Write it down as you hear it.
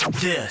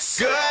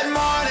This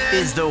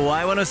is the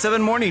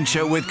Y107 Morning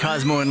Show with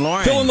Cosmo and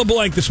Lauren. Fill in the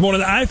blank this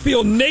morning. I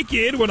feel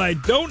naked when I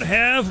don't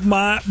have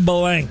my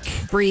blank.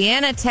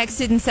 Brianna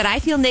texted and said, I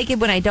feel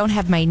naked when I don't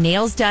have my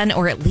nails done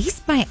or at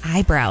least my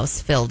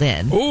eyebrows filled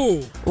in.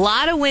 Ooh. A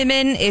lot of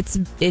women, it's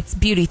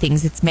beauty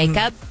things. It's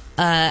makeup.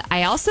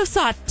 I also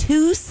saw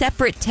 2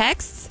 separate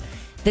texts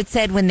that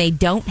said when they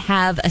don't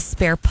have a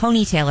spare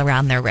ponytail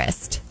around their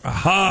wrist.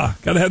 Aha.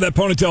 Got to have that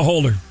ponytail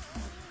holder.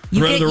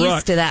 You Ready get to used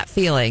rock. to that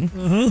feeling.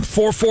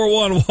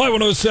 441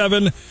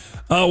 Y107.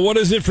 What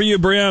is it for you,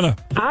 Brianna?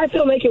 I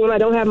feel naked when I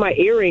don't have my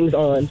earrings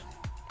on.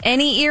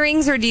 Any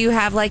earrings, or do you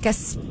have like a...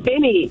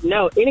 Any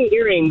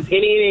earrings,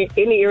 any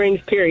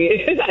earrings,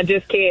 period. I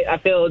just can't, I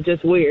feel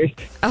just weird.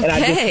 And I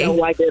just Okay. don't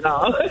like it at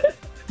all.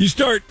 You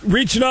start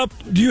reaching up.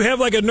 Do you have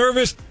like a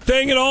nervous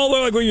thing at all?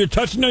 Like when you're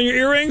touching on your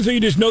earrings, or you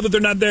just know that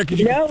they're not there because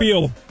you can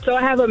feel them? So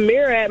I have a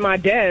mirror at my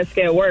desk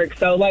at work.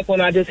 So like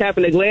when I just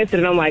happen to glance at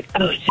it, I'm like,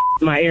 oh, shit,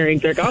 my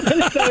earrings are gone. So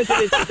it's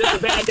just a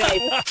bad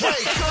day.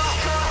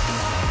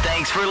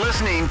 Thanks for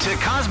listening to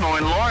Cosmo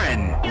and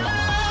Lauren.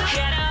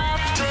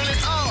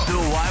 The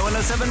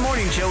Y107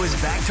 Morning Show is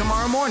back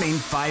tomorrow morning,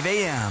 5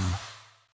 a.m.